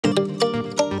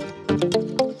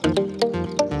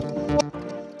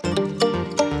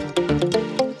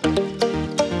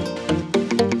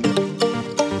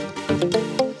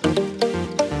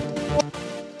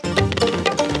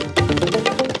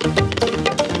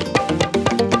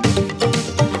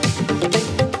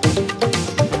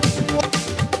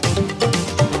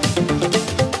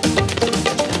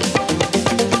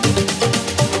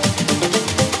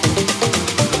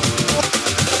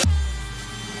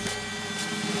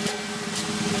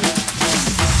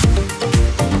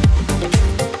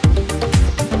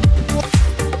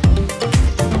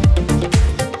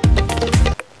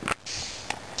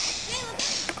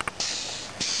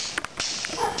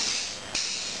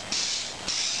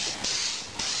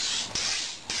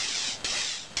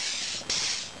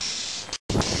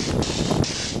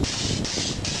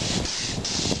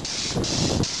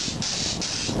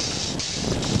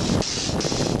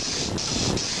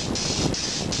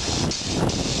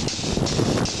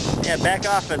Yeah, back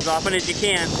off as often as you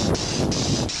can.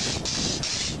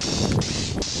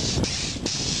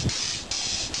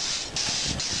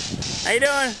 How you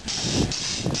doing?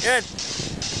 Good.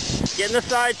 Get in the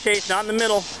side, Chase, not in the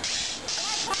middle.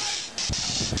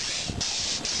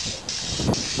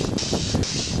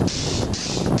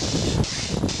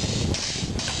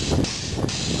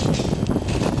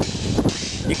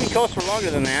 You can coast for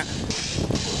longer than that.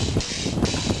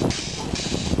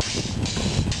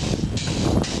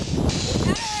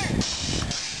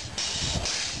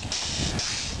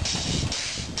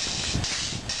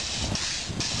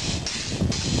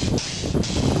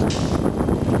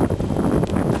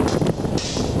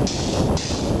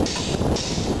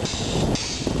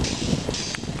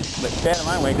 But stay out of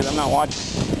my way because I'm not watching.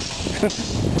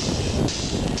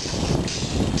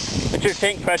 What's your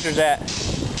tank pressures at? 50.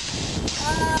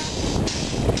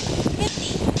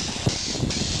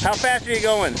 How fast are you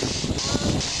going?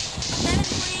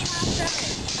 7.8 miles per hour.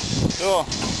 Cool.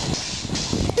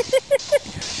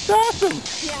 It's awesome.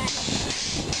 Yeah.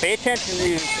 Pay attention to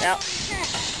these. Out.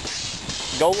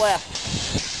 Go left.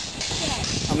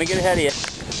 Let me get ahead of you.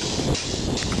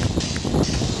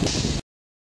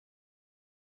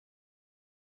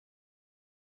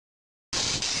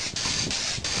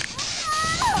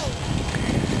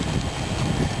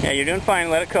 Yeah, you're doing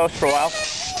fine. Let it coast for a while.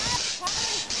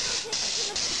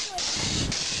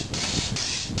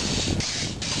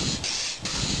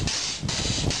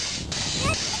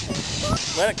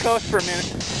 Let it coast for a minute.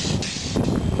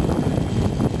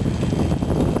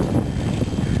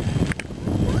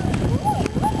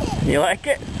 You like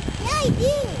it? Yeah, I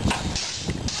do.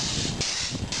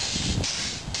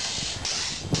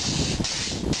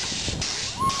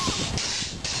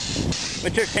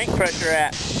 What's your tank pressure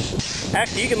at?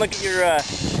 Actually, you can look at your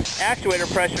actuator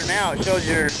pressure now. It shows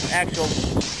your actual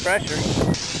pressure.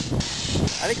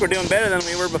 I think we're doing better than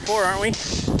we were before, aren't we?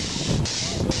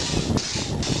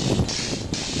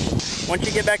 Once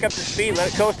you get back up to speed, let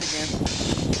it coast again.